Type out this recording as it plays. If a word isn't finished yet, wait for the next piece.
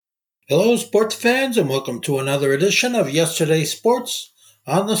Hello, sports fans, and welcome to another edition of Yesterday's Sports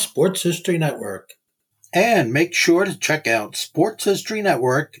on the Sports History Network. And make sure to check out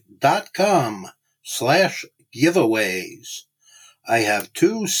sportshistorynetwork.com/giveaways. I have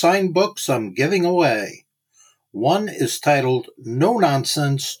two signed books I'm giving away. One is titled No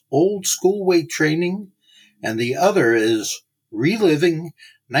Nonsense Old School Weight Training, and the other is Reliving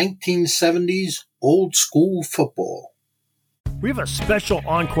 1970s Old School Football. We have a special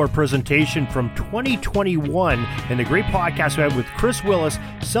encore presentation from 2021 and the great podcast we had with Chris Willis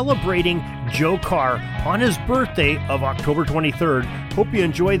celebrating Joe Carr on his birthday of October 23rd. Hope you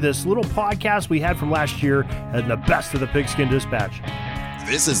enjoy this little podcast we had from last year and the best of the Pigskin Dispatch.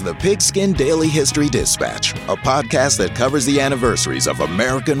 This is the Pigskin Daily History Dispatch, a podcast that covers the anniversaries of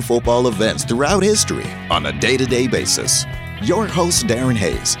American football events throughout history on a day-to-day basis. Your host, Darren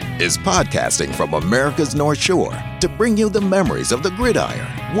Hayes, is podcasting from America's North Shore to bring you the memories of the gridiron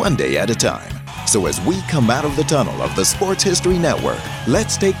one day at a time. So as we come out of the tunnel of the Sports History Network,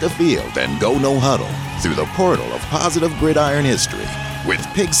 let's take the field and go no huddle through the portal of positive gridiron history with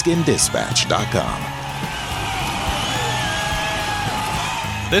pigskindispatch.com.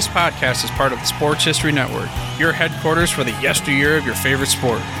 This podcast is part of the Sports History Network, your headquarters for the yesteryear of your favorite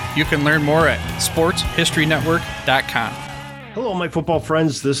sport. You can learn more at sportshistorynetwork.com. Hello, my football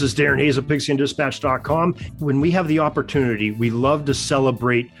friends. This is Darren Hayes of pigskindispatch.com. When we have the opportunity, we love to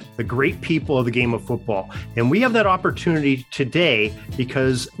celebrate the great people of the game of football. And we have that opportunity today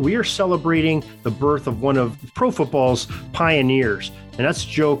because we are celebrating the birth of one of pro football's pioneers, and that's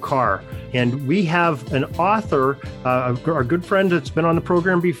Joe Carr. And we have an author, our good friend that's been on the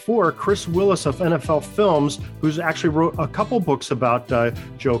program before, Chris Willis of NFL Films, who's actually wrote a couple books about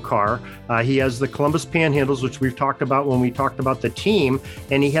Joe Carr. He has the Columbus Panhandles, which we've talked about when we talked about the team.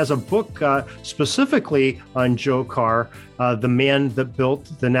 And he has a book specifically on Joe Carr, the man that built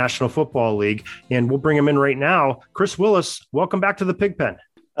the National Football League. And we'll bring him in right now. Chris Willis, welcome back to the Pigpen.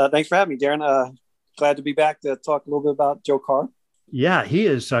 Thanks for having me, Darren. Glad to be back to talk a little bit about Joe Carr. Yeah, he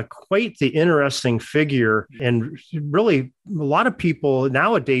is quite the interesting figure. And really, a lot of people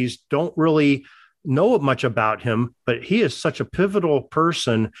nowadays don't really know much about him, but he is such a pivotal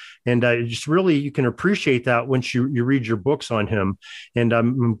person. And just really, you can appreciate that once you read your books on him. And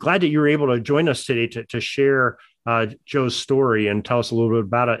I'm glad that you were able to join us today to share Joe's story and tell us a little bit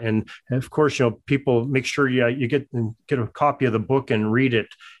about it. And of course, people make sure you get a copy of the book and read it.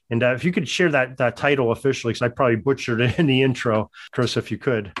 And if you could share that title officially, because I probably butchered it in the intro, Chris, if you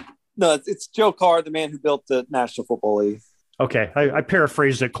could. No, it's Joe Carr, the man who built the National Football League. Okay, I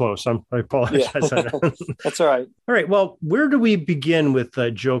paraphrased it close. I apologize. Yeah. That's all right. All right. Well, where do we begin with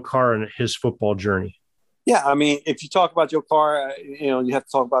Joe Carr and his football journey? Yeah, I mean, if you talk about Joe Carr, you have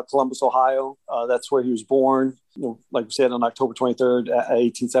to talk about Columbus, Ohio. That's where he was born, like we said, on October 23rd,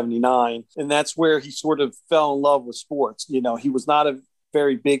 1879. And that's where he sort of fell in love with sports. He was not a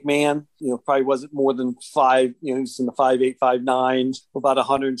very big man, probably wasn't more than five, he was in the 5'8", 5'9", about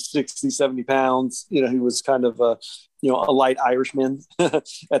 160, 70 pounds. He was kind of a light Irishman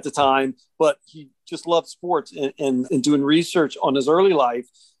at the time, but he just loved sports and doing research on his early life.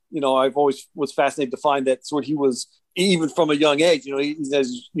 I've always was fascinated to find that sort of he was, even from a young age, he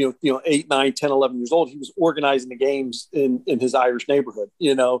says, 8, 9, 10, 11 years old, he was organizing the games in his Irish neighborhood,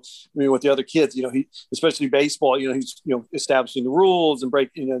 with the other kids, he, especially baseball, he's, establishing the rules and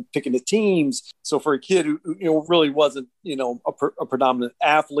picking the teams. So for a kid who, really wasn't, a predominant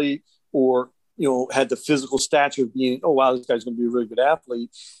athlete or, had the physical stature of being, oh, wow, this guy's going to be a really good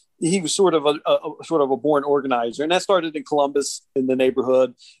athlete. He was sort of a born organizer, and that started in Columbus in the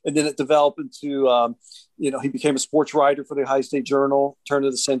neighborhood, and then it developed into, he became a sports writer for the Ohio State Journal, turn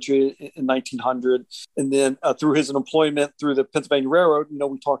of the century in 1900, and then through his employment through the Pennsylvania Railroad,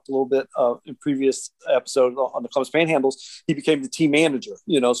 we talked a little bit in previous episode on the Columbus Panhandles, he became the team manager,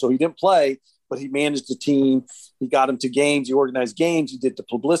 so he didn't play, but he managed the team. He got them to games. He organized games. He did the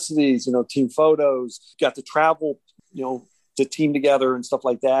publicities, team photos, got to travel, the team together and stuff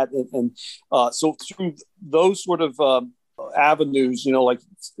like that. And so through those sort of avenues,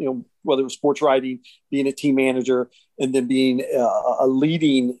 whether it was sports writing, being a team manager, and then being a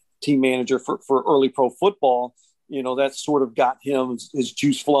leading team manager for early pro football, that sort of got him his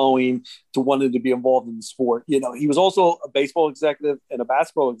juice flowing to wanting to be involved in the sport. He was also a baseball executive and a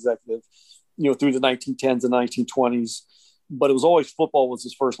basketball executive, through the 1910s and 1920s, but it was always football was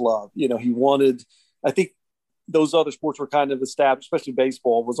his first love. He wanted, I think, those other sports were kind of established, especially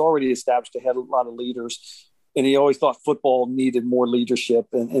baseball was already established. They had a lot of leaders, and he always thought football needed more leadership.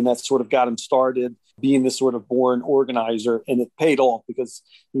 And that sort of got him started being this sort of born organizer. And it paid off because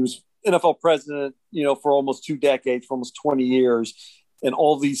he was NFL president, for almost 2 decades, for almost 20 years. and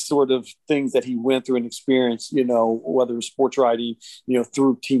all these sort of things that he went through and experienced, whether it was sports writing,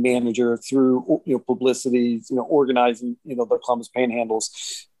 through team manager, through, publicity, organizing, the Columbus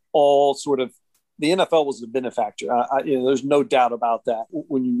Panhandles, all sort of, the NFL was a benefactor. There's no doubt about that.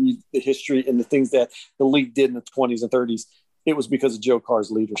 When you read the history and the things that the league did in the 20s and 30s, it was because of Joe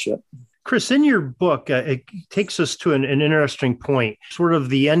Carr's leadership. Chris, in your book, it takes us to an interesting point, sort of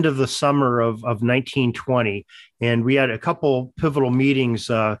the end of the summer of 1920. And we had a couple pivotal meetings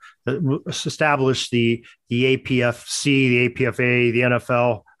that established the APFC, the APFA, the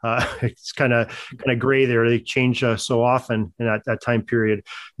NFL. It's kind of gray there. They change so often in that time period.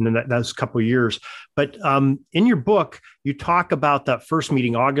 And then that's a couple of years. But in your book, you talk about that first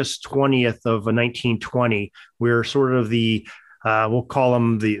meeting, August 20th of 1920, where sort of the we'll call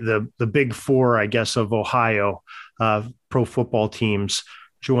them the big four, I guess, of Ohio pro football teams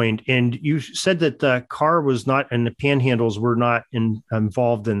joined. And you said that Carr was not, and the Panhandles were not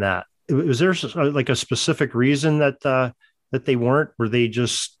involved in that. Was there like a specific reason that they weren't? Were they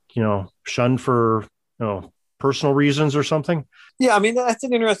just, shunned for, personal reasons or something? Yeah, I mean, that's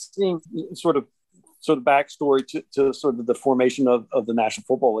an interesting sort of backstory to sort of the formation of the National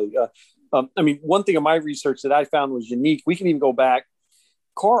Football League. One thing in my research that I found was unique. We can even go back.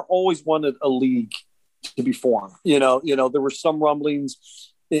 Carr always wanted a league to be formed. There were some rumblings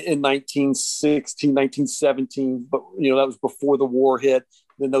in 1916, 1917, but, that was before the war hit.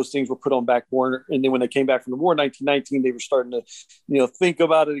 Then those things were put on back burner. And then when they came back from the war in 1919, they were starting to, think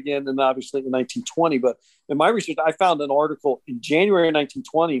about it again. And obviously in 1920, but in my research, I found an article in January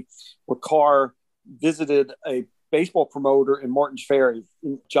 1920 where Carr visited a baseball promoter in Martins Ferry,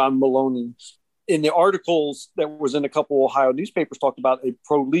 John Maloney. In the articles that was in a couple of Ohio newspapers talked about a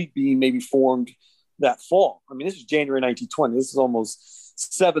pro league being maybe formed that fall. I mean, this is January 1920. This is almost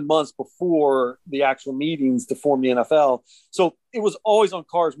 7 months before the actual meetings to form the NFL. So it was always on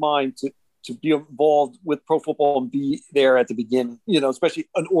Carr's mind to be involved with pro football and be there at the beginning, especially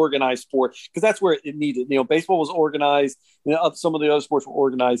an organized sport, because that's where it needed. Baseball was organized, some of the other sports were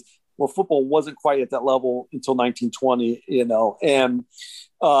organized. Well, football wasn't quite at that level until 1920, and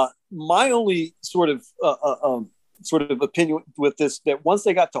my only sort of opinion with this, that once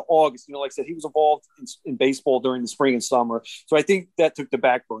they got to August, like I said, he was involved in baseball during the spring and summer. So I think that took the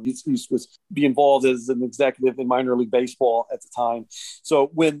backbone. He was be involved as an executive in minor league baseball at the time. So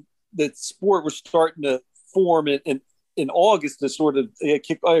when the sport was starting to form in August, to sort of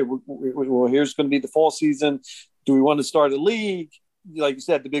kick, well, here's going to be the fall season. Do we want to start a league? Like you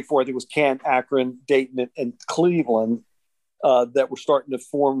said, the big four, I think it was Kent, Akron, Dayton, and Cleveland that were starting to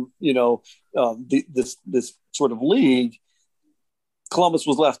form, this sort of league. Columbus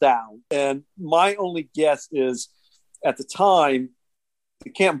was left out. And my only guess is, at the time, the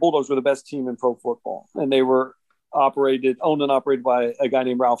Canton Bulldogs were the best team in pro football. And they were owned and operated by a guy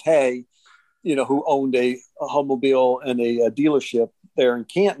named Ralph Hay, who owned a Hummelbill and a dealership there in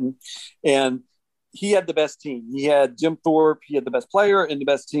Canton. And he had the best team. He had Jim Thorpe. He had the best player and the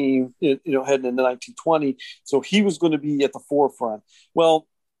best team, heading into 1920. So he was going to be at the forefront. Well,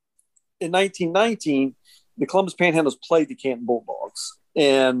 in 1919, the Columbus Panhandles played the Canton Bulldogs,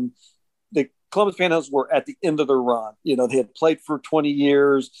 and the Columbus Panhandles were at the end of their run. They had played for 20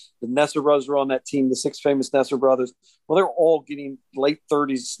 years. The Nesser brothers were on that team, the six famous Nesser brothers. Well, they were all getting late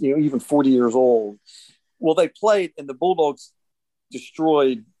 30s, even 40 years old. Well, they played, and the Bulldogs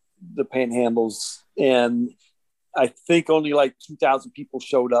destroyed the Panhandles, and I think only like 2,000 people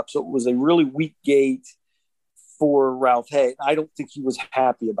showed up. So it was a really weak gate for Ralph Hay. I don't think he was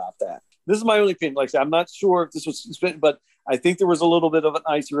happy about that. This is my only opinion. Like I said, I'm not sure if this was, but I think there was a little bit of an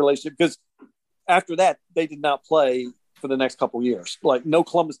icy relationship, because after that, they did not play for the next couple of years. Like, no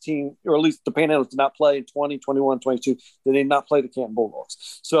Columbus team, or at least the Panhandles, did not play in 20, 21, 22. They did not play the Canton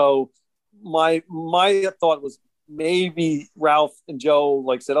Bulldogs. So my thought was, maybe Ralph and Joe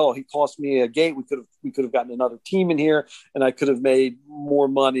said, "Oh, he cost me a gate. We could have gotten another team in here, and I could have made more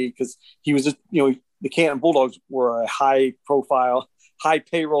money," because he was just, the Canton Bulldogs were a high profile, high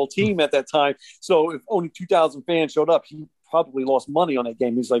payroll team at that time. So if only 2,000 fans showed up, he probably lost money on that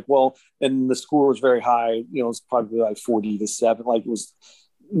game. He's like, well, and the score was very high. It's probably like 40-7. Like, it was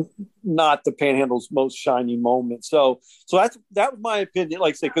not the Panhandle's most shining moment. So that was my opinion.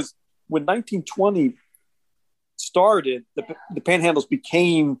 Like I say, because when 1920 started, the Panhandles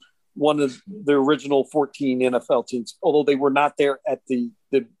became one of the original 14 NFL teams, although they were not there at the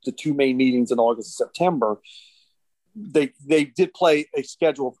two main meetings in August and September. They did play a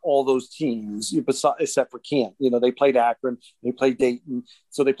schedule of all those teams, except for Kent. They played Akron, they played Dayton,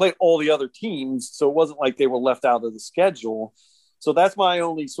 so they played all the other teams. So it wasn't like they were left out of the schedule. So that's my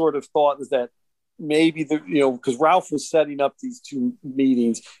only sort of thought, is that maybe because Ralph was setting up these two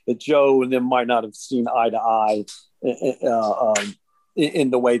meetings that Joe and them might not have seen eye to eye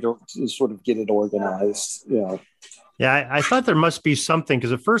in the way to sort of get it organized. Yeah, I thought there must be something,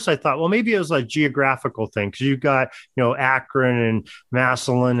 because at first I thought, well, maybe it was a geographical thing, because you got, Akron and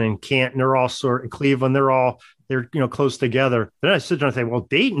Massillon and Canton, they're all Cleveland, they're close together. Then I sit down and think, well,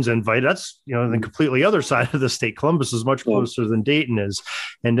 Dayton's invited. That's, the completely other side of the state. Columbus is much closer than Dayton is.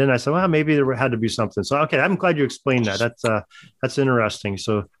 And then I said, well, maybe there had to be something. So, okay, I'm glad you explained that. That's interesting.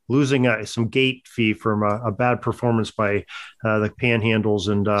 So losing some gate fee from a bad performance by the Panhandles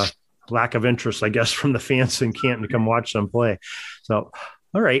and lack of interest, I guess, from the fans in Canton to come watch them play. So,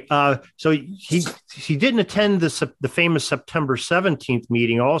 all right. So he didn't attend the famous September 17th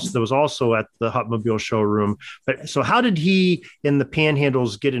meeting. Also, that was also at the Hutmobile showroom. But so, how did he in the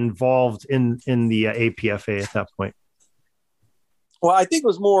Panhandles get involved in the APFA at that point? Well, I think it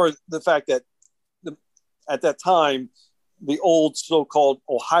was more the fact that at that time, the old so-called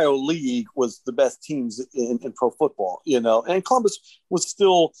Ohio League was the best teams in pro football. And Columbus was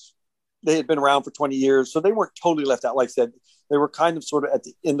still. They had been around for 20 years, so they weren't totally left out. Like I said, they were kind of sort of at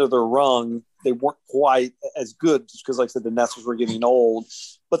the end of their rung. They weren't quite as good just because, like I said, the Nesters were getting old,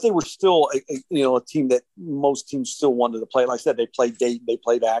 but they were still a team that most teams still wanted to play. Like I said, they played Dayton, they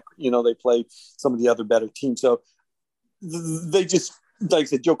played Akron, they played some of the other better teams. So they just, like I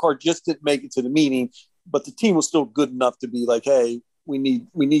said, Joe Carr just didn't make it to the meeting, but the team was still good enough to be like, hey, we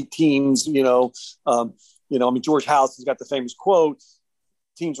need teams. George House has got the famous quote.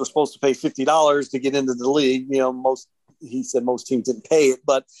 Teams were supposed to pay $50 to get into the league. He said most teams didn't pay it,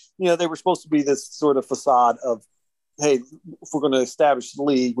 but they were supposed to be this sort of facade of, hey, if we're going to establish the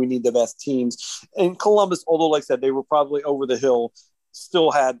league, we need the best teams. And Columbus, although like I said, they were probably over the hill,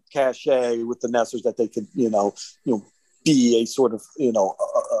 still had cachet with the Nesters that they could, be a sort of,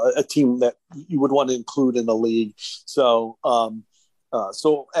 a team that you would want to include in the league. So,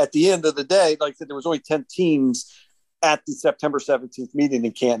 so at the end of the day, like I said, there was only 10 teams at the September 17th meeting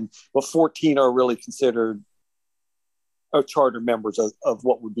in Canton, but 14 are really considered charter members of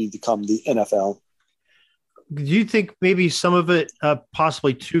what would become the NFL. Do you think maybe some of it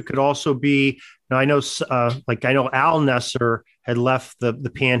possibly too could also be, I know Al Nesser had left the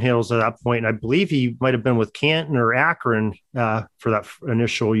Panhandles at that point, and I believe he might have been with Canton or Akron for that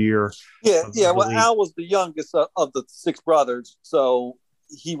initial year. Yeah. Well, Al was the youngest of the six brothers, so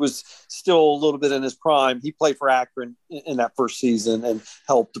he was still a little bit in his prime. He played for Akron in that first season and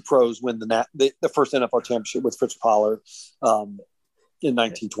helped the pros win the first NFL championship with Fritz Pollard in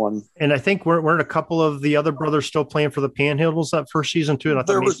 1920. And I think weren't a couple of the other brothers still playing for the Panhandles that first season too? And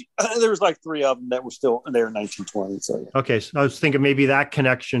there was like three of them that were still there in 1920. So yeah. Okay, so I was thinking maybe that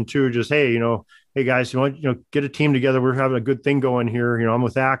connection too. Just hey guys, get a team together. We're having a good thing going here. I'm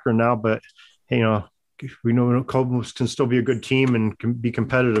with Akron now, but hey, we know Columbus can still be a good team and can be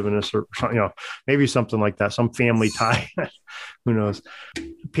competitive in this, or maybe something like that, some family tie. Who knows?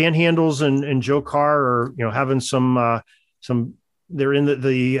 Panhandles and Joe Carr are having some. They're in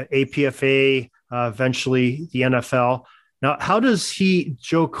the APFA, eventually the NFL. Now, how does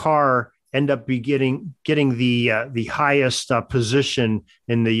Joe Carr end up getting the highest position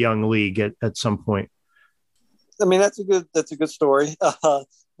in the young league at some point? I mean, that's a good story,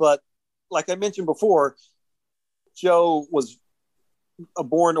 but. Like I mentioned before, Joe was a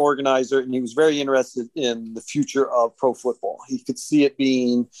born organizer, and he was very interested in the future of pro football. He could see it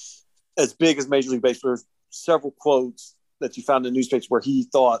being as big as Major League Baseball. There's several quotes that you found in newspapers where he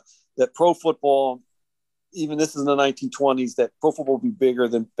thought that pro football, even this is in the 1920s, that pro football would be bigger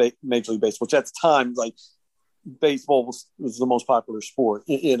than Major League Baseball, which at the time, like baseball was the most popular sport,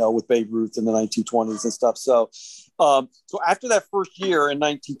 with Babe Ruth in the 1920s and stuff. So after that first year in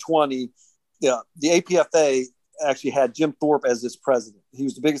 1920, the APFA actually had Jim Thorpe as its president. He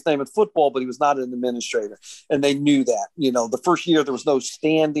was the biggest name in football, but he was not an administrator. And they knew that, the first year there was no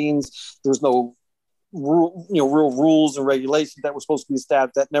standings. There was no real rules and regulations that were supposed to be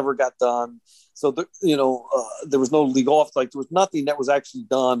established. That never got done. So, there was no league office. Like there was nothing that was actually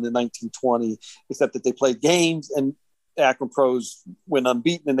done in 1920, except that they played games, and Akron Pros went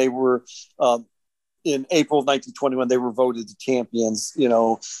unbeaten, and they were, in April of 1921, they were voted the champions,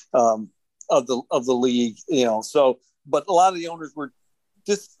 of the league, So, but a lot of the owners were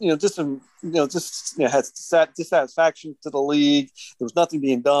had dissatisfaction to the league. There was nothing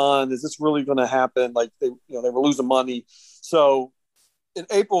being done. Is this really going to happen? Like they were losing money. So, in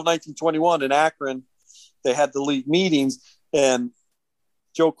April of 1921 in Akron, they had the league meetings, and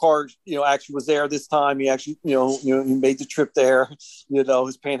Joe Carr, actually was there this time. He actually, he made the trip there.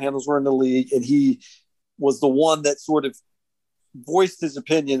 His Panhandles were in the league, and he was the one that sort of voiced his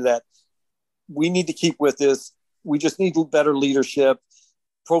opinion that the league, the we need to keep with this. We just need better leadership.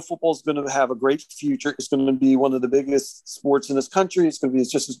 Pro football is going to have a great future. It's going to be one of the biggest sports in this country. It's going to be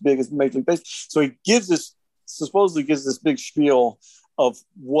just as big as Major League Baseball. So he supposedly gives this big spiel of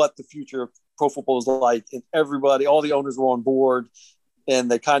what the future of pro football is like. And everybody, all the owners were on board, and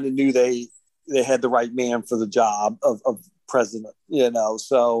they kind of knew they had the right man for the job of president,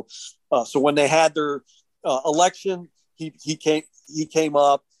 So when they had their election, he came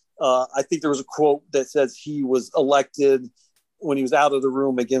up. I think there was a quote that says he was elected when he was out of the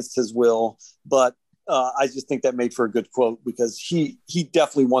room against his will. But I just think that made for a good quote, because he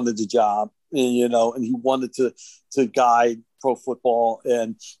definitely wanted the job, and he wanted to guide pro football.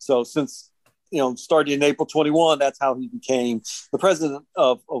 And so since, starting in April 21, that's how he became the president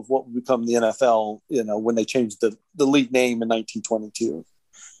of what would become the NFL, when they changed the league name in 1922.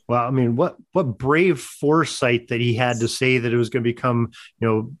 Well, I mean, what brave foresight that he had to say that it was going to become,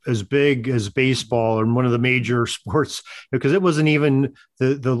 as big as baseball or one of the major sports, because it wasn't even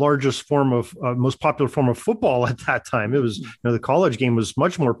the largest form of most popular form of football at that time. It was, the college game was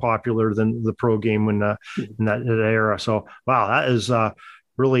much more popular than the pro game in that era. So, wow, that is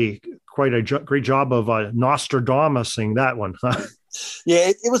really quite a great job of Nostradamusing that one. Yeah,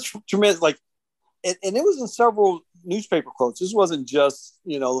 it was tremendous. And it was in several newspaper quotes. This wasn't just,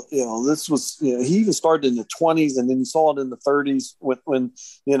 this was, he even started in the 20s, and then you saw it in the 30s when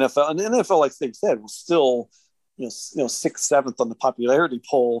the NFL, and the NFL, like they said, was still, 6th, 7th on the popularity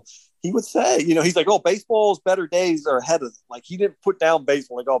poll. He would say, he's like, oh, baseball's better days are ahead of them. Like, he didn't put down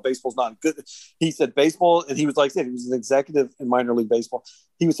baseball, like, oh, baseball's not good. He said baseball, and he was like I said, he was an executive in minor league baseball.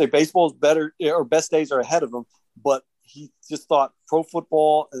 He would say baseball's better, or best days are ahead of him, but he just thought pro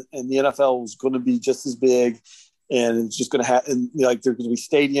football and the NFL was going to be just as big, and it's just going to have, and there are going to be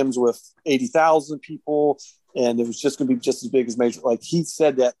stadiums with 80,000 people, and it was just going to be just as big as major. Like, he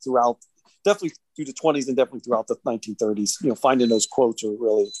said that throughout, definitely through the 20s and definitely throughout the 1930s. Finding those quotes are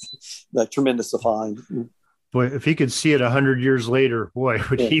really tremendous to find. Boy, if he could see it 100 years later, boy,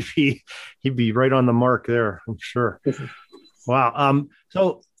 would he'd be right on the mark there, I'm sure. Wow.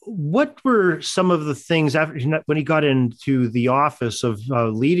 So what were some of the things after when he got into the office of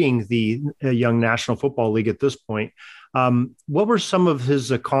leading the Young National Football League at this point? What were some of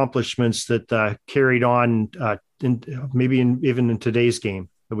his accomplishments that carried on even in today's game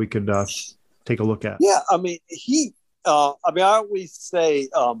that we could take a look at? Yeah, I mean, I always say,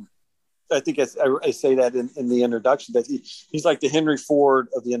 I think I say that in the introduction, that he's like the Henry Ford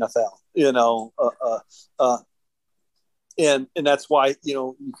of the NFL, and that's why,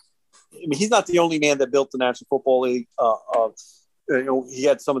 he's not the only man that built the National Football League. He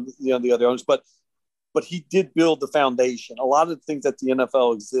had some of the other owners, but he did build the foundation. A lot of the things that the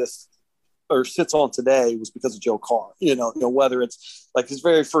NFL exists or sits on today was because of Joe Carr. Whether it's like his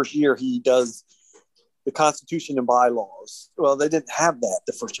very first year, he does the Constitution and bylaws. Well, they didn't have that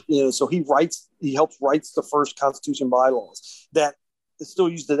the first year, so he helps writes the first Constitution bylaws that is still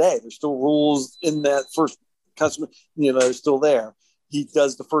used today. There's still rules in that first Constitution, they're still there. He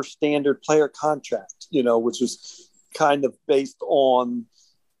does the first standard player contract, which was kind of based on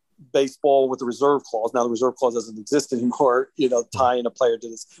baseball with the reserve clause. Now the reserve clause doesn't exist anymore, tying a player to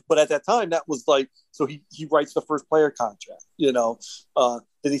this. But at that time, that was so he writes the first player contract,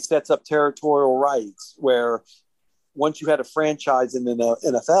 then he sets up territorial rights where once you had a franchise in the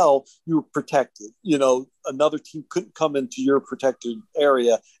NFL, you were protected. Another team couldn't come into your protected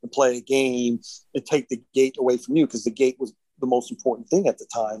area and play a game and take the gate away from you, because the gate was the most important thing at the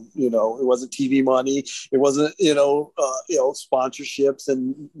time. It wasn't TV money. It wasn't, sponsorships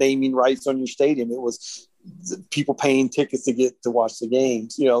and naming rights on your stadium. It was people paying tickets to get to watch the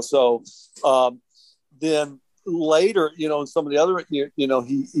games, so then later, in some of the other, he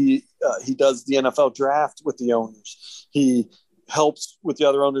does the NFL draft with the owners. He helps with the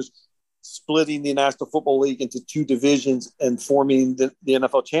other owners splitting the National Football League into two divisions and forming the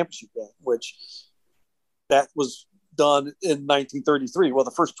NFL championship game, which that was done in 1933. Well, the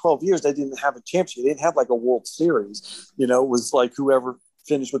first 12 years, they didn't have a championship. They didn't have like a World Series. It was like whoever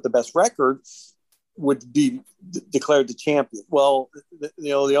finished with the best record would be declared the champion. Well,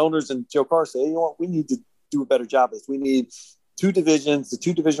 the owners and Joe Carr say, we need to do a better job of this. We need two divisions, the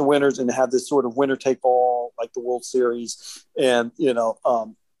two division winners, and have this sort of winner take all, like the World Series. And,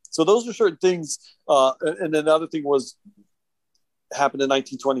 so those are certain things. And then the other thing happened in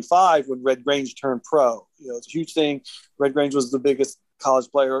 1925 when Red Grange turned pro. It's a huge thing. Red Grange was the biggest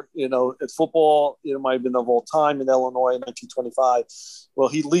college player, at football, might have been of all time in Illinois in 1925. Well,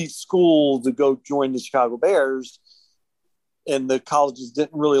 he leaves school to go join the Chicago Bears. And the colleges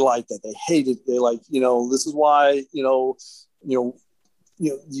didn't really like that. They hated it. They this is why,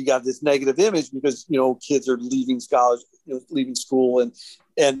 you got this negative image because, kids are leaving college, leaving school.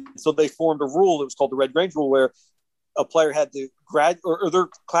 And so they formed a rule. It was called the Red Grange rule, where a player had to graduate, or their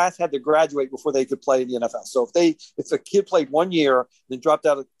class had to graduate before they could play in the NFL. So if a kid played 1 year and then dropped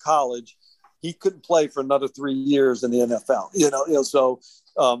out of college, he couldn't play for another 3 years in the NFL, so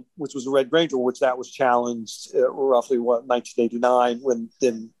which was the Red Grange rule, which that was challenged roughly 1989, when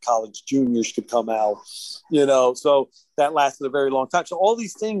then college juniors could come out, so that lasted a very long time. So all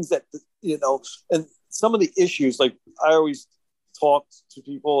these things that, and some of the issues, like I always talk to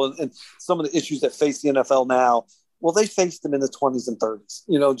people and some of the issues that face the NFL now, well, they faced them in the 20s and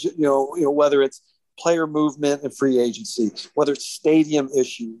 30s, whether it's player movement and free agency, whether it's stadium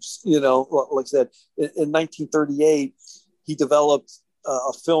issues, like I said, in 1938, he developed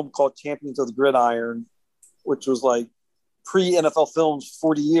a film called Champions of the Gridiron, which was like pre-NFL films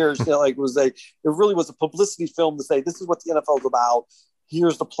 40 years. It really was a publicity film to say, this is what the NFL is about.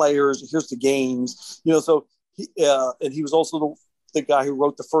 Here's the players, here's the games, so and he was also the guy who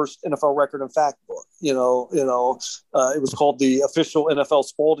wrote the first NFL record and fact book. It was called the Official NFL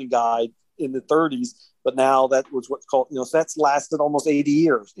Spalding Guide in the 30s, but now that was what's called, so that's lasted almost 80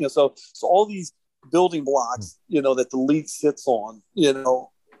 years. So all these building blocks, that the league sits on,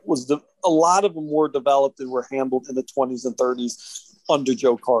 a lot of them were developed and were handled in the 20s and 30s under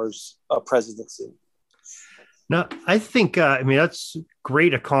Joe Carr's presidency. Now, I think, that's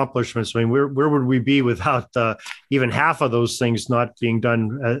great accomplishments. Where would we be without even half of those things not being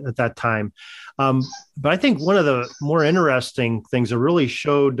done at that time? But I think one of the more interesting things that really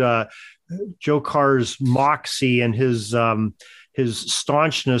showed Joe Carr's moxie and his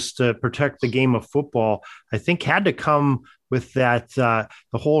staunchness to protect the game of football, I think had to come with that, the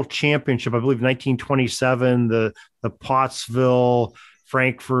whole championship, I believe 1927, the Pottsville,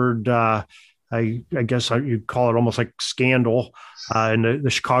 Frankfurt, I guess you'd call it almost like scandal, and the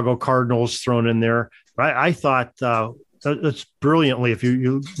Chicago Cardinals thrown in there. But I thought that's brilliantly, if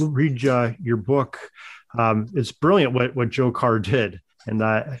you read your book, it's brilliant what Joe Carr did. And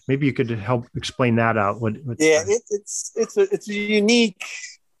maybe you could help explain that out. It's a unique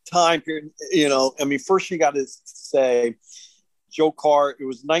time period. First you got to say Joe Carr, it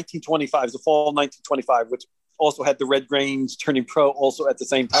was 1925, it was the fall of 1925, which also had the Red Grange turning pro also at the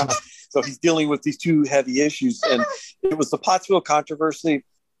same time. So he's dealing with these two heavy issues. And it was the Pottsville controversy.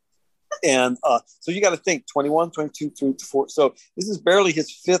 And so you got to think 21, 22, 24. So this is barely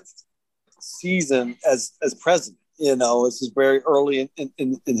his fifth season as president. This is very early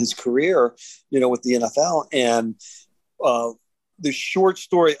in his career, with the NFL. And the short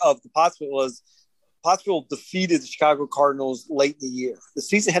story of the Pottsville was Pottsville defeated the Chicago Cardinals late in the year. The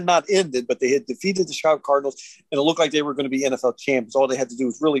season had not ended, but they had defeated the Chicago Cardinals, and it looked like they were going to be NFL champions. All they had to do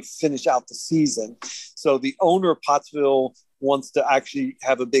was really finish out the season. So the owner of Pottsville wants to actually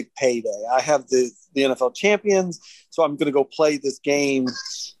have a big payday. I have the NFL champions, so I'm going to go play this game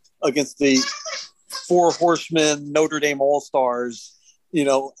against the Four Horsemen Notre Dame All-Stars,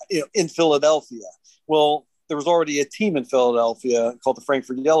 in Philadelphia. Well, there was already a team in Philadelphia called the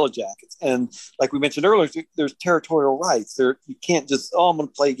Frankfurt Yellow Jackets. And like we mentioned earlier, there's territorial rights. You can't just, I'm going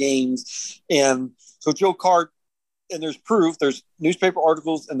to play games. And so Joe Carr, and there's proof, there's newspaper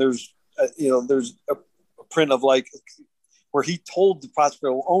articles, and there's a print of where he told the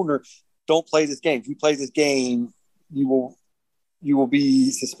Pottsville owner, don't play this game. If you play this game, you will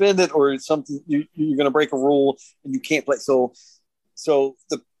be suspended, or something. You're going to break a rule and you can't play. So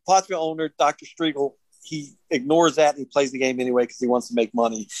the Pottsville owner, Dr. Striegel, he ignores that and he plays the game anyway because he wants to make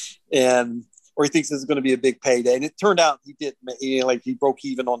money, or he thinks this is going to be a big payday. And it turned out he didn't. He broke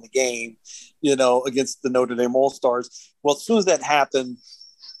even on the game, against the Notre Dame All-Stars. Well, as soon as that happened,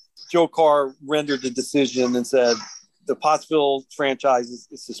 Joe Carr rendered the decision and said, the Pottsville franchise is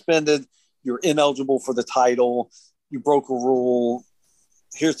suspended. You're ineligible for the title. You broke a rule.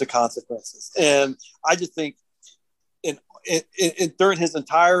 Here's the consequences. And I just think during his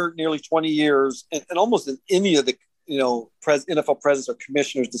entire nearly 20 years, and almost in any of the NFL presidents or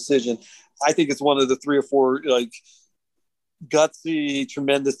commissioners' decision, I think it's one of the 3 or 4 gutsy,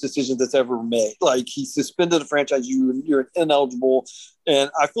 tremendous decisions that's ever made. He suspended a franchise. You're ineligible,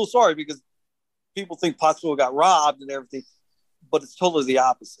 and I feel sorry because people think Pottsville got robbed and everything, but it's totally the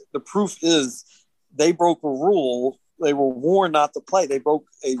opposite. The proof is they broke a rule. They were warned not to play. They broke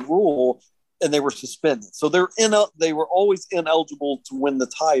a rule and they were suspended. So they were always ineligible to win the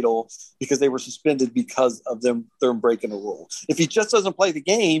title because they were suspended because of them breaking a rule. If he just doesn't play the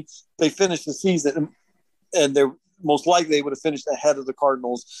game, they finish the season, and they're most likely they would have finished ahead of the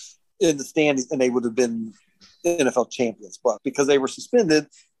Cardinals in the standings, and they would have been NFL champions. But because they were suspended,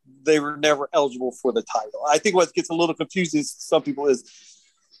 they were never eligible for the title. I think what gets a little confusing to some people is,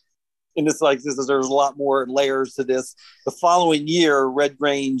 and it's like this, there's a lot more layers to this. The following year, Red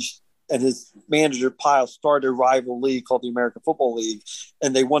Grange and his manager Pyle started a rival league called the American Football League,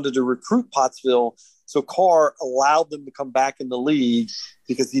 and they wanted to recruit Pottsville. So Carr allowed them to come back in the league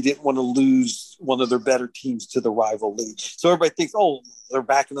because he didn't want to lose one of their better teams to the rival league. So everybody thinks, oh, they're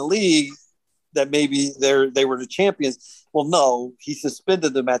back in the league, that maybe they were the champions. Well, no, he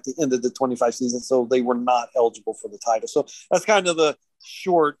suspended them at the end of the 25 season, so they were not eligible for the title. So that's kind of the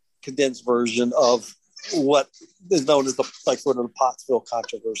short, condensed version of what is known as the sort of the Pottsville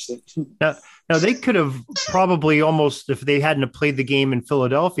controversy. Now they could have probably almost, if they hadn't played the game in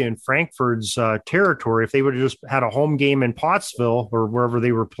Philadelphia in Frankfurt's territory, if they would have just had a home game in Pottsville or wherever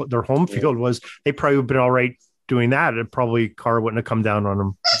they were, their home field was, they probably would have been all right doing that. And probably Carr wouldn't have come down on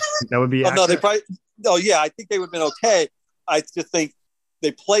them. That would be no, they probably. Oh yeah, I think they would have been okay. I just think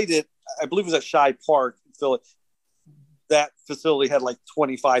they played it. I believe it was at Shibe Park in Philly. That facility had like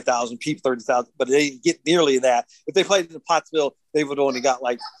 25,000 people, 30,000, but they didn't get nearly that. If they played in Pottsville, they would have only got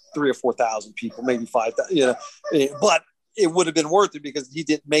like 3,000 or 4,000 people, maybe 5,000. But it would have been worth it because he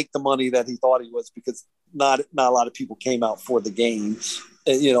didn't make the money that he thought he was, because not a lot of people came out for the game,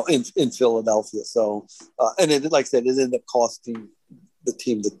 in Philadelphia. So, and it, like I said, it ended up costing the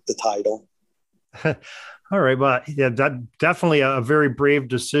team the title. All right. Well, yeah, that definitely a very brave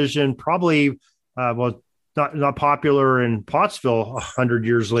decision. Probably, not popular in Pottsville 100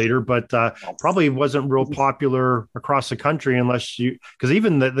 years later, but probably wasn't real popular across the country because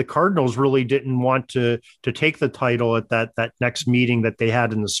even the Cardinals really didn't want to take the title at that next meeting that they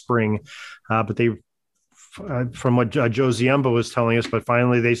had in the spring. But they, from what Joe Ziemba was telling us, but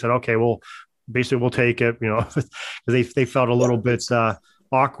finally they said, okay, well, basically we'll take it, because they felt a little bit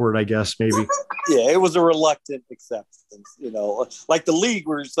awkward, I guess, maybe. Yeah, it was a reluctant acceptance, like the league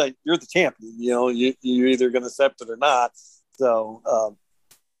where it's like, you're the champion, you're either going to accept it or not. So,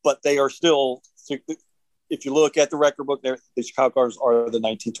 but they are still, if you look at the record book, the Chicago Cardinals are the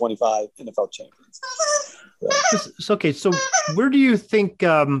 1925 NFL champions. So, okay, so where do you think,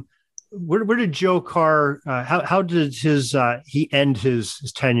 where did Joe Carr, how did he end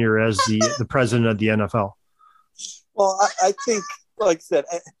his tenure as the president of the NFL? Well, I think, like I said,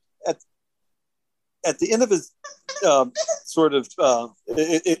 at the end of his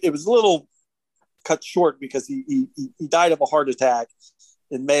it was a little cut short because he died of a heart attack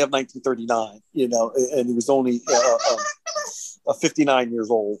in May of 1939, and he was only 59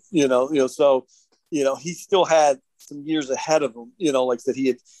 years old, so, he still had some years ahead of him, like I said,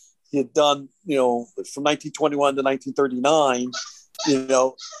 he had done, from 1921 to 1939,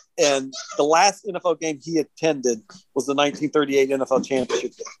 and the last NFL game he attended was the 1938 NFL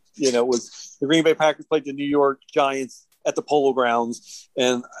championship game. It was the Green Bay Packers played the New York Giants at the Polo Grounds,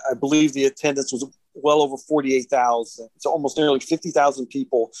 and I believe the attendance was well over 48,000. So almost nearly 50,000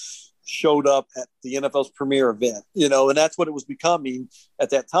 people showed up at the NFL's premier event, and that's what it was becoming at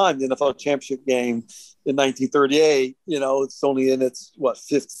that time, the NFL championship game in 1938. It's only in its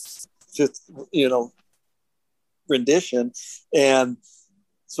fifth rendition, and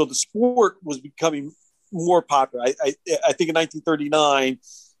so the sport was becoming more popular. I think in 1939,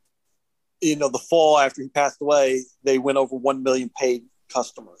 the fall after he passed away, they went over 1 million paid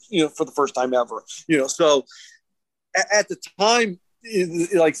customers, for the first time ever. So at the time,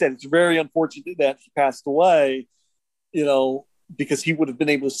 like I said, it's very unfortunate that he passed away, because he would have been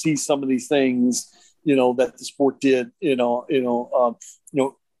able to see some of these things, that the sport did,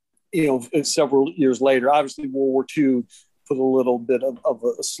 several years later. Obviously, World War II put a little bit of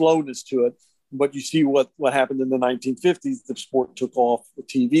a slowness to it. But you see what happened in the 1950s, the sport took off with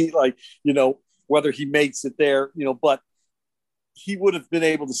TV, whether he makes it there, but he would have been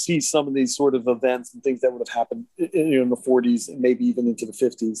able to see some of these sort of events and things that would have happened in the 40s and maybe even into the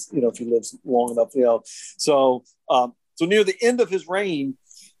 50s, if he lives long enough, So near the end of his reign,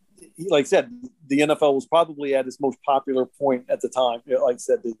 like I said, the NFL was probably at its most popular point at the time. Like I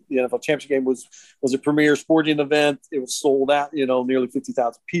said, the NFL championship game was a premier sporting event. It was sold out, nearly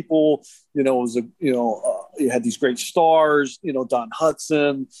 50,000 people. It was you had these great stars, Don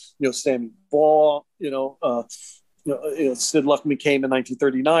Hudson, Sammy Baugh, Sid Luckman came in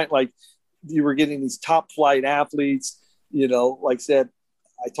 1939. Like, you were getting these top flight athletes, like I said,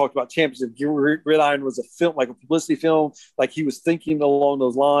 I talked about championship. Gridiron was a film, like a publicity film. Like, he was thinking along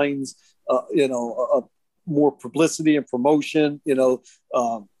those lines, more publicity and promotion.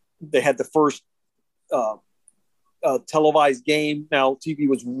 They had the first televised game. Now, TV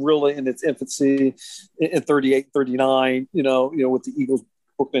was really in its infancy in 38, 39, with the Eagles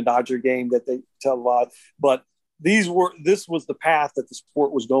Brooklyn Dodger game that they televised. But this was the path that the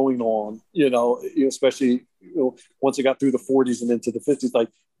sport was going on, especially once it got through the 40s and into the 50s, like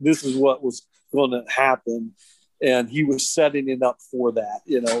this is what was going to happen. And he was setting it up for that,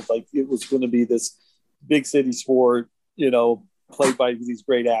 like it was going to be this big city sport, played by these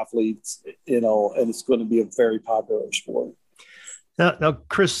great athletes, and it's going to be a very popular sport. Now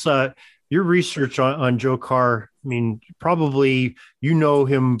Chris, your research on Joe Carr, I mean, probably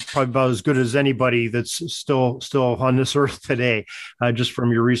him probably about as good as anybody that's still on this earth today, just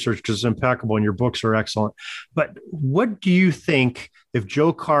from your research, which is impeccable, and your books are excellent. But what do you think if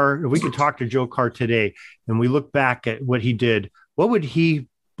we could talk to Joe Carr today and we look back at what he did, what would he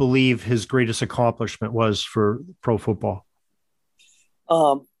believe his greatest accomplishment was for pro football?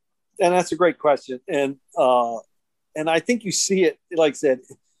 And that's a great question. And I think you see it, like I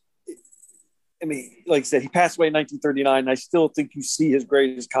said, he passed away in 1939. And I still think you see his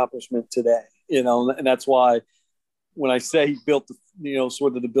greatest accomplishment today, and that's why when I say he built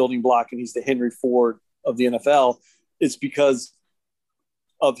sort of the building block and he's the Henry Ford of the NFL, it's because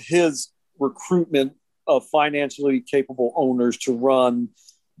of his recruitment of financially capable owners to run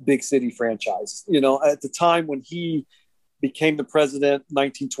big city franchises. At the time when he became the president in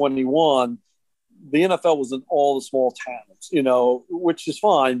 1921, the NFL was in all the small towns, which is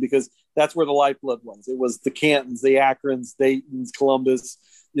fine because that's where the lifeblood was. It was the Cantons, the Akrons, Daytons, Columbus.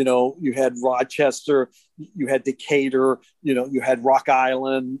 You had Rochester, you had Decatur, you had Rock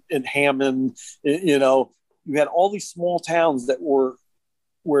Island and Hammond. You had all these small towns that were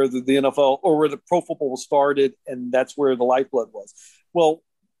where the NFL or where the pro football started, and that's where the lifeblood was. Well,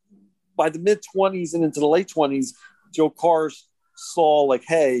 by the mid-20s and into the late 20s, Joe Carr saw like,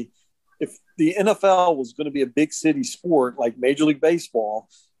 hey, if the NFL was going to be a big city sport like Major League Baseball,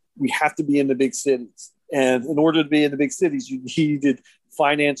 we have to be in the big cities. And in order to be in the big cities, you needed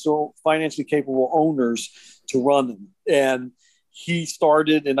financially capable owners to run them. And he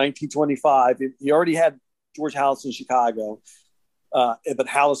started in 1925. He already had George Halas in Chicago, but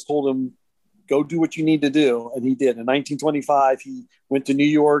Halas told him, go do what you need to do. And he did. In 1925, he went to New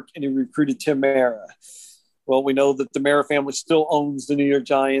York and he recruited Tim Mara. Well, we know that the Mara family still owns the New York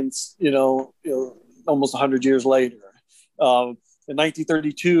Giants, almost 100 years later. In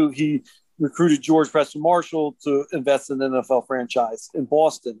 1932, he recruited George Preston Marshall to invest in an NFL franchise in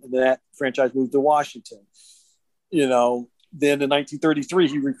Boston, and that franchise moved to Washington. Then in 1933,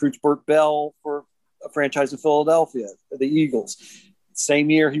 he recruits Burt Bell for a franchise in Philadelphia, the Eagles. Same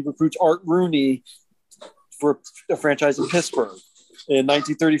year, he recruits Art Rooney for a franchise in Pittsburgh. In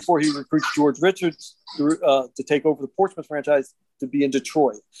 1934, he recruits George Richards to take over the Portsmouth franchise to be in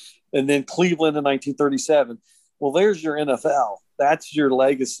Detroit. And then Cleveland in 1937. Well, there's your NFL. That's your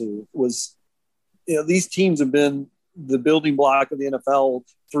legacy. These teams have been the building block of the NFL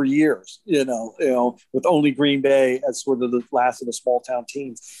for years, with only Green Bay as sort of the last of the small town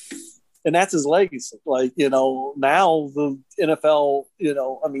teams. And that's his legacy. Now the NFL,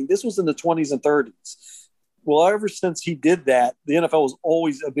 this was in the 20s and 30s. Well, ever since he did that, the NFL was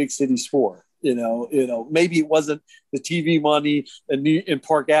always a big city sport. Maybe it wasn't the TV money in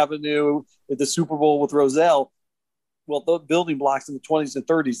Park Avenue at the Super Bowl with Rozelle. Well, the building blocks in the 20s and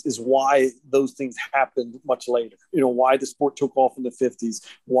 30s is why those things happened much later. Why the sport took off in the 50s,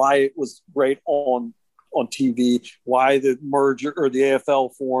 why it was great on TV, why the merger or the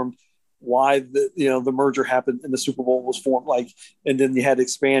AFL formed, why the merger happened and the Super Bowl was formed, and then you had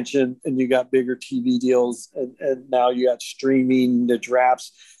expansion and you got bigger TV deals and now you got streaming, the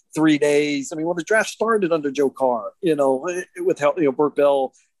drafts, 3 days. The draft started under Joe Carr, with help, Burt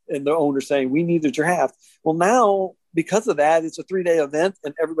Bell and the owner saying we need a draft. Well, now because of that, it's a 3-day event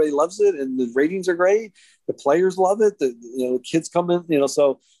and everybody loves it and the ratings are great. The players love it. The kids come in,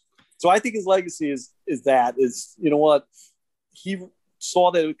 so I think his legacy is he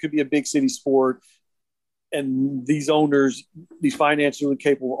saw that it could be a big city sport, and these owners, these financially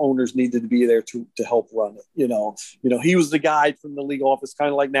capable owners, needed to be there to help run it. He was the guy from the league office,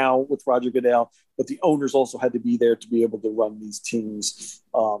 kind of like now with Roger Goodell, but the owners also had to be there to be able to run these teams.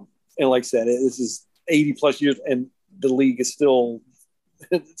 And like I said, this is 80 plus years, and the league is still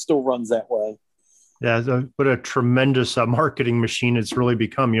runs that way. Yeah, what a tremendous marketing machine it's really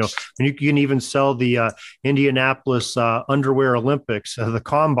become. And you can even sell the Indianapolis Underwear Olympics, the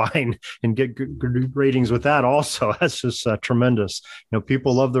Combine, and get good ratings with that also. That's just tremendous.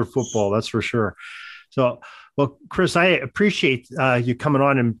 People love their football, that's for sure. So Well, Chris, I appreciate you coming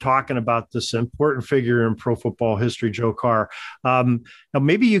on and talking about this important figure in pro football history, Joe Carr. Now,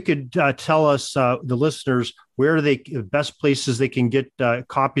 maybe you could tell us, the listeners, where are the best places they can get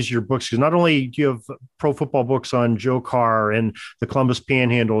copies of your books? Because not only do you have pro football books on Joe Carr and the Columbus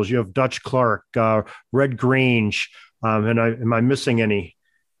Panhandles, you have Dutch Clark, Red Grange, and am I missing any?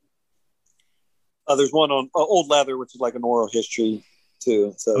 There's one on Old Leather, which is like an oral history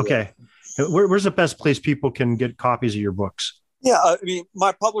too. So okay. Yeah. Where's the best place people can get copies of your books? Yeah, I mean,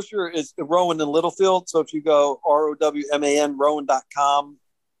 my publisher is Rowan in Littlefield. So if you go ROWMAN, Rowan.com,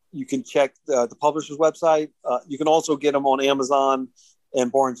 you can check the publisher's website. You can also get them on Amazon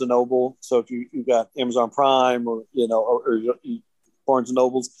and Barnes & Noble. So if you've got Amazon Prime or Barnes &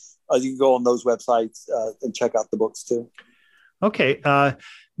 Nobles, you can go on those websites and check out the books too. Okay.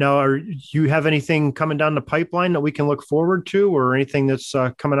 Now, do you have anything coming down the pipeline that we can look forward to, or anything that's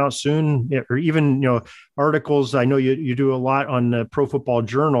coming out soon, or even, articles? I know you do a lot on the Pro Football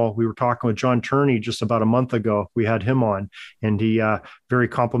Journal. We were talking with John Turney just about a month ago. We had him on, and he very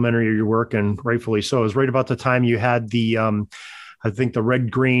complimentary of your work, and rightfully so. It was right about the time you had the, I think the Red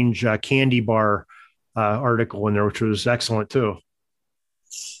Grange candy bar article in there, which was excellent too.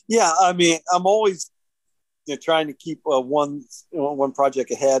 Yeah, I mean, I'm always trying to keep one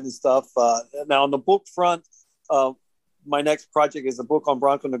project ahead and stuff. Now on the book front, my next project is a book on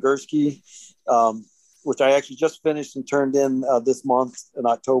Bronko Nagurski, which I actually just finished and turned in this month in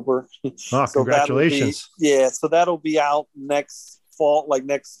October. Oh, so congratulations. So that'll be out next fall, like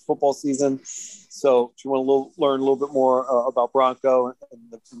next football season. So if you want to learn a little bit more about Bronko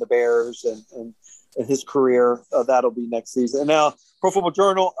and the Bears and his career, that'll be next season. And now Pro Football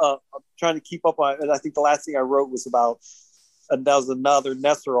Journal, I'm trying to keep up on, and I think the last thing I wrote was about, and that was another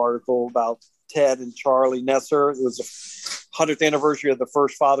Nesser article about Ted and Charlie Nesser. It was the 100th anniversary of the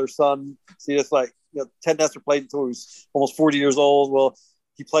first father-son. See, it's like, Ted Nesser played until he was almost 40 years old. Well,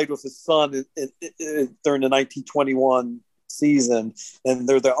 he played with his son during the 1921 season, and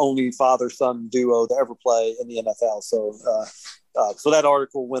they're the only father-son duo to ever play in the NFL. So that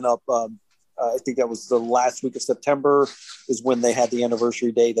article went up, I think that was the last week of September is when they had the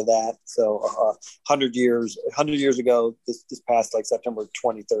anniversary date of that. So 100 years ago, this past like September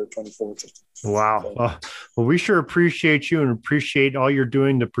 23rd, 24th. Wow. Well, we sure appreciate you and appreciate all you're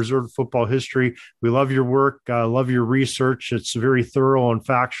doing to preserve football history. We love your work. Love your research. It's very thorough and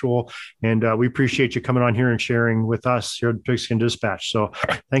factual. And we appreciate you coming on here and sharing with us here at the Pigskin Dispatch. So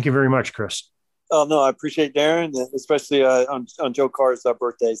thank you very much, Chris. Oh, no, I appreciate Darren, especially on Joe Carr's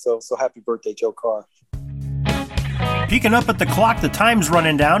birthday. So happy birthday, Joe Carr. Peeking up at the clock, the time's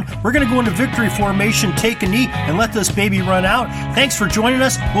running down. We're going to go into victory formation, take a knee, and let this baby run out. Thanks for joining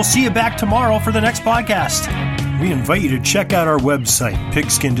us. We'll see you back tomorrow for the next podcast. We invite you to check out our website,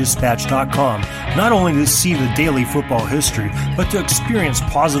 pigskindispatch.com, not only to see the daily football history, but to experience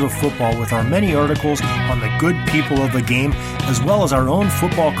positive football with our many articles on the good people of the game, as well as our own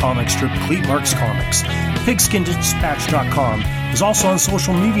football comic strip, Cleat Marks Comics. Pigskindispatch.com is also on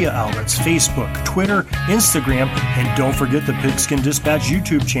social media outlets, Facebook, Twitter, Instagram, and don't forget the Pigskin Dispatch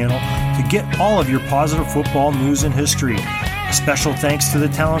YouTube channel to get all of your positive football news and history. A special thanks to the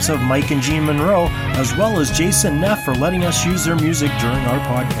talents of Mike and Gene Monroe, as well as Jason Neff for letting us use their music during our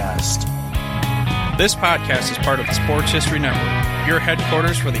podcast. This podcast is part of the Sports History Network, your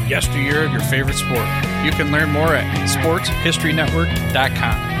headquarters for the yesteryear of your favorite sport. You can learn more at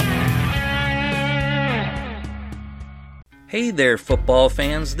sportshistorynetwork.com. Hey there, football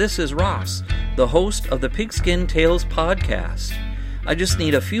fans. This is Ross, the host of the Pigskin Tales podcast. I just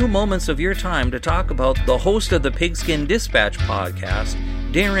need a few moments of your time to talk about the host of the Pigskin Dispatch podcast,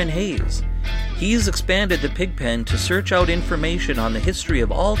 Darren Hayes. He's expanded the Pigpen to search out information on the history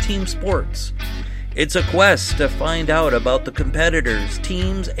of all team sports. It's a quest to find out about the competitors,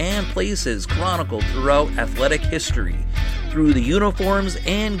 teams, and places chronicled throughout athletic history, through the uniforms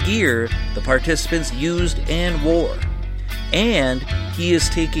and gear the participants used and wore. And he is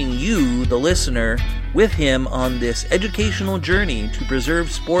taking you, the listener, with him on this educational journey to preserve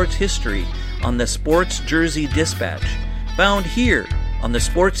sports history on the Sports Jersey Dispatch, found here on the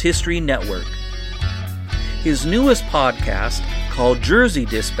Sports History Network. His newest podcast, called Jersey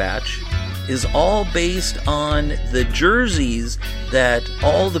Dispatch, is all based on the jerseys that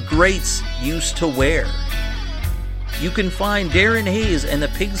all the greats used to wear. You can find Darren Hayes and the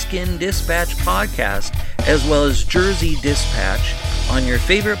Pigskin Dispatch podcast, as well as Jersey Dispatch, on your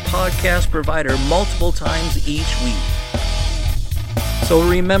favorite podcast provider multiple times each week. So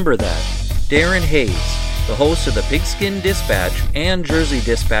remember that, Darren Hayes, the host of the Pigskin Dispatch and Jersey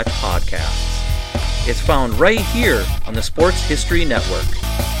Dispatch podcasts. It's found right here on the Sports History Network.